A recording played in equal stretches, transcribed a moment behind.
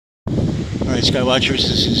Alright, Skywatchers,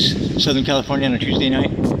 this is Southern California on a Tuesday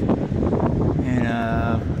night, and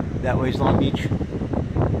that way is Long Beach.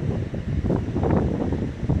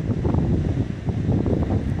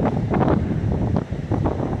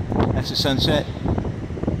 That's the sunset.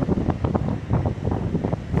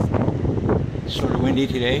 It's sort of windy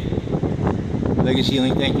today. Legacy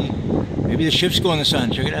Link, thank you. Maybe the ships go in the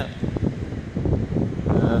sun, check it out.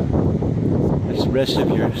 That's the rest of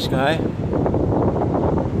your sky.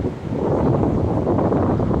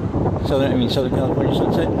 Southern California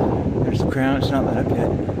sunset. There's the crown, it's not lit up yet.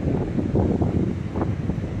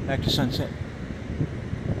 Back to sunset.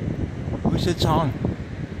 Who said song?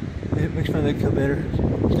 It makes my leg feel better.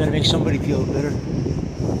 It's gotta make somebody feel better.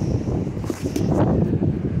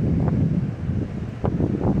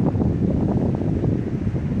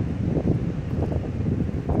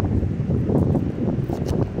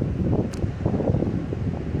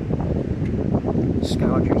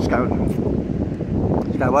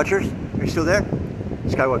 Skywatchers, are you still there?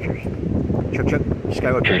 Skywatchers. Chuck,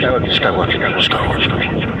 Skywatchers. Skywatchers.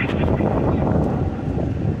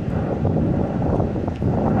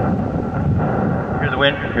 Hear the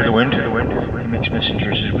wind. He makes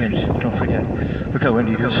messengers as wind. Don't forget. Look how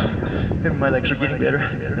windy it is. Maybe my legs are getting better.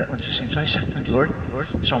 That one just seems nice. Thank you, Lord.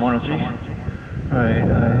 Psalm 103. Alright,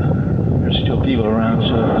 there's still people around,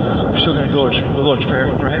 so we're still going to go to the Lord's Prayer.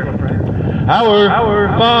 Right? Our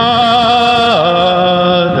Father,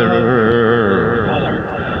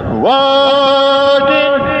 who art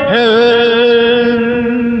in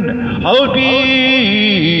heaven, hallowed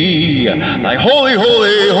be thy holy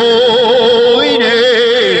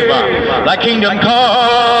name. Thy kingdom come,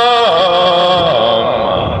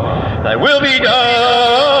 thy will be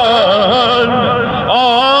done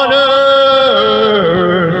on earth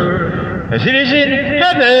as it is in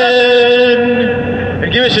heaven.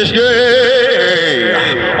 And give us this day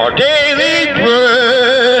our daily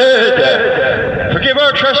bread. Forgive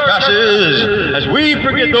our trespasses as we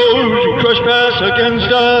forgive those who trespass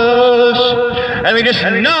against us. And lead us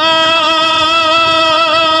not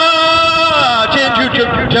into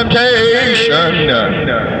temptation,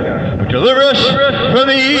 but deliver us from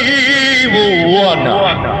the evil one.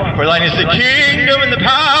 For thine is the kingdom and the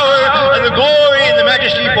power and the glory and the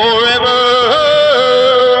majesty forever.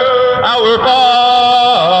 Our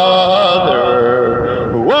Father,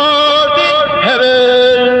 who art in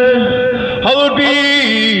heaven, hallowed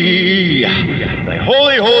be thy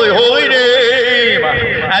holy name.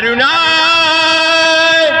 Adonai,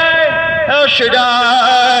 El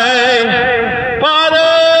Shaddai, Father,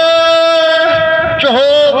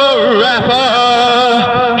 Jehovah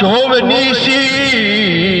Rapha, Jehovah Nisi,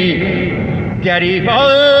 Daddy,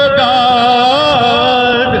 Father,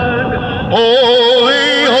 God, holy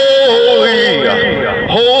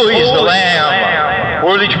is the Lamb,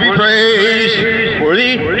 worthy to be praised,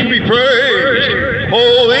 worthy to be praised.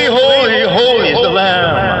 Holy is the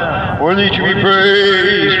Lamb, worthy to be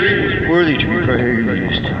praised, worthy to be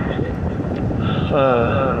praised.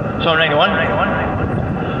 Psalm 91.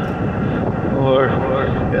 Or I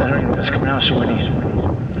don't even know what's coming out so many.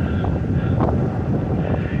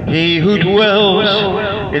 He who dwells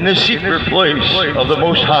in the secret place of the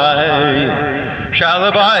Most High shall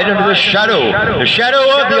abide under the shadow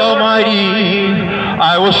of the Almighty.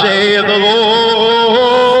 I will say of the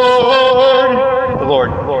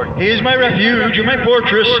Lord, He is my refuge and my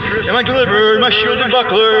fortress and my deliverer, my shield and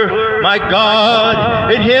buckler, my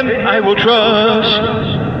God, in Him I will trust.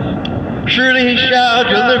 Surely He shall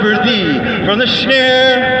deliver thee from the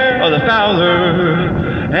snare of the fowler,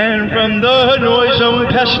 and from the noisome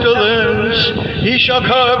pestilence. He shall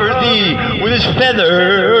cover thee with His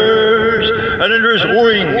feathers, and under His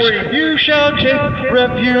wings you shall take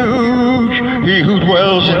refuge. He who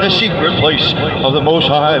dwells in the secret place of the Most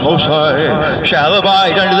High shall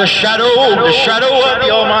abide under the shadow of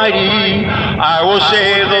the Almighty. I will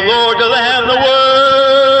say of the Lord, the Lamb, the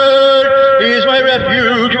Word. He is my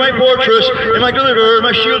refuge, my fortress, and my deliverer,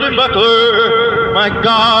 my shield and buckler. My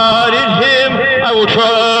God, in Him I will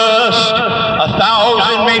trust.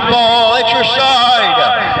 1,000 may fall at your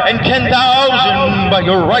side, and 10,000 by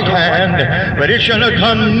your right hand, but it shall not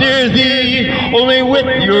come near thee. Only with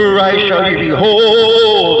your eyes shall you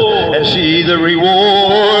behold and see the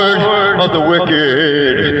reward of the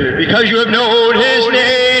wicked, because you have known His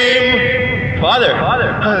name. Father,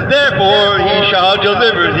 therefore He shall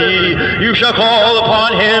deliver thee. You shall call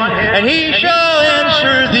upon Him, and He shall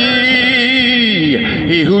answer thee.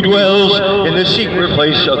 He who dwells in the secret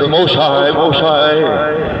place of the Most High,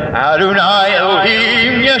 Adonai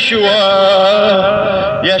Elohim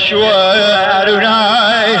Yeshua,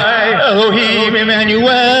 Adonai Elohim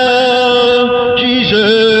Emmanuel,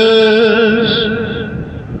 Jesus.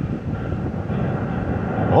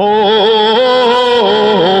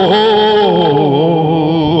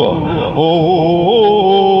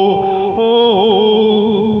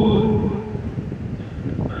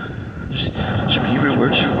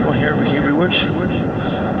 Hebrew words?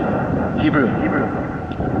 Hebrew.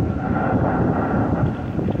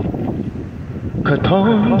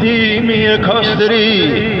 Katonti mi akostari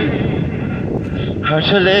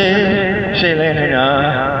Harsale Selena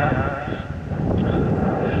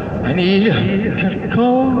I need a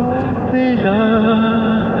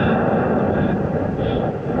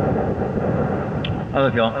I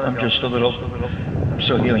love y'all. I'm just a little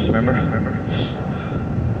so healing, remember?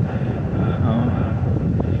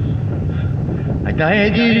 I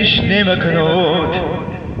died Nemakanot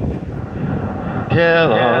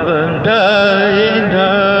Tell all the dying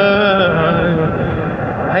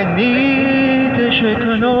I need the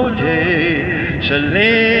Shekanote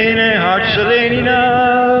Selene, heart Selenina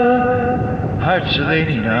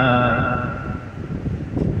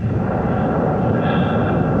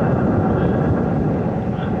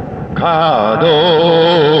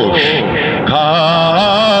Kadosh,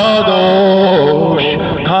 Kadosh,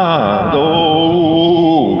 Kadosh,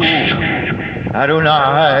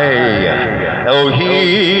 Adonai,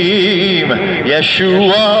 Elohim,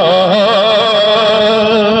 Yeshua,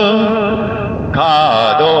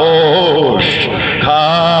 Kadosh,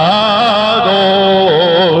 Kadosh,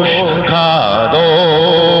 Kadosh,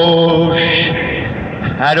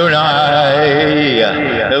 Adonai,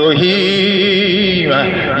 Elohim,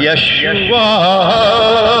 Yeshua,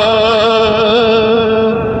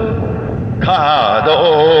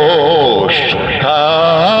 Kadosh,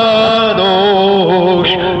 Kadosh,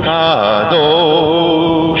 Kadosh,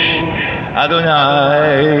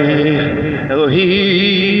 Adonai,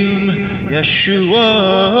 Elohim, Yeshua.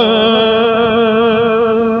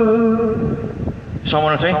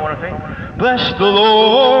 Someone want to sing? Bless the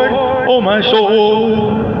Lord, oh my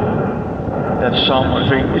soul. That's Psalm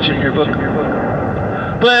 103. It's in your book.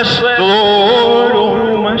 Bless the Lord,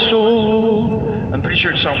 oh my soul. I'm pretty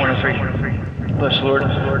sure it's Psalm 103. Bless the Lord.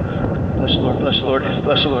 Bless the Lord. Bless the Lord.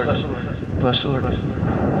 Bless the Lord. Bless the Lord.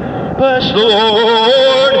 Bless the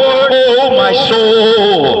Lord, oh my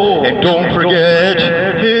soul. And don't forget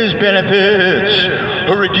His benefits.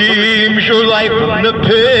 Who redeems your life from the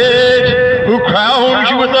pit. Who crowns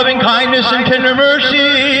you with loving kindness and tender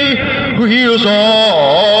mercy. Who heals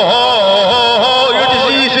all your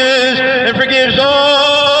diseases and forgives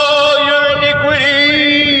all your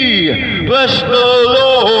iniquity. Bless the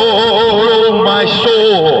Lord, oh my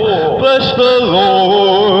soul. Bless the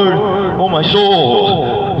Lord, oh my soul.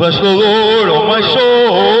 Bless the Lord, oh my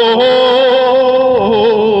soul.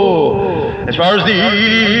 As far as the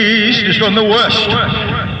east is from the west,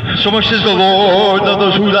 so much is the Lord of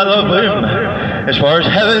those who love Him. As far as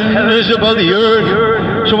heaven is above the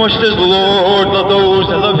earth, so much does the Lord love those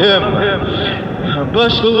that love Him.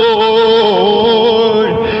 Bless the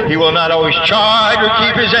Lord. He will not always chide or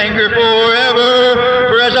keep His anger forever.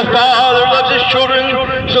 For as a father loves his children,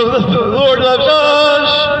 so the Lord loves us.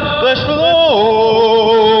 Bless the Lord.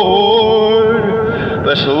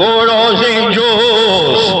 Bless the Lord, all His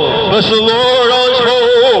angels. Bless the Lord, all His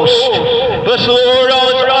hosts. Bless the Lord, all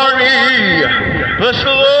His army. Bless the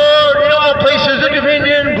Lord in all places of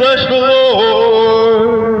dominion. Bless the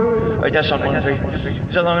Lord. All right, that's on 1 3.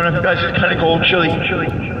 Is that long enough, guys? It's kind of cold, chilly.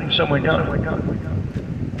 Somewhere down.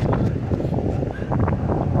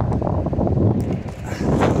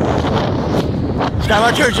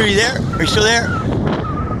 Skylar Church, are you there? Are you still there?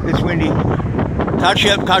 It's windy. Cloud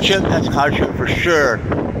ship. That's cloud ship for sure.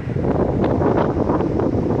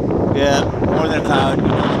 Yeah, more than a cloud.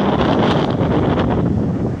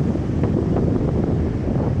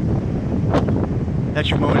 That's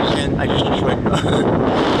your bonus, man. I just destroyed.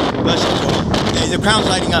 Bless you. Hey, the crown's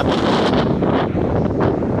lighting up.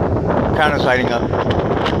 The crown is lighting up.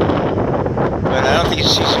 But I don't think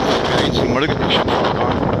it's ceasing variance anymore. Look at the ship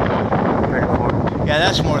gone. Yeah,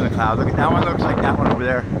 that's more than a cloud. Look at that one. Looks like that one over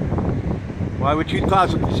there. Why would two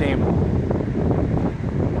clouds look the same?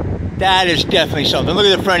 That is definitely something. Look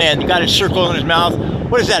at the front end. You got a circle in his mouth.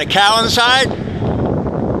 What is that? A cow on the side?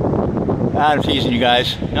 I'm teasing you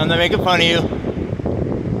guys. I'm not making fun of you.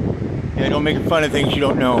 Yeah, don't make fun of things you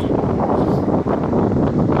don't know.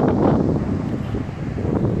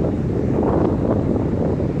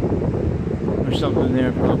 There's something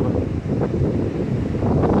there, probably.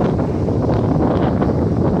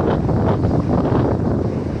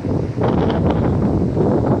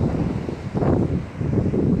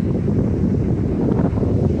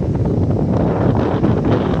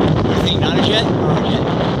 Anything? Not as yet?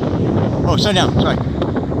 Oh, sundown. Sorry.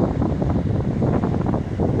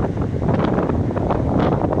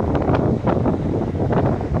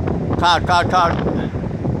 Cloud.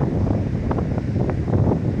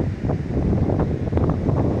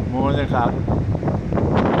 More than a cloud.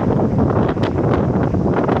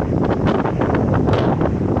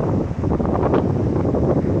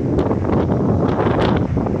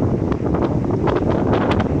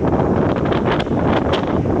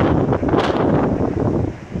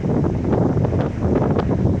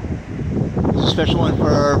 special one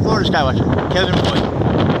for Florida Skywatcher, Kevin Boyd.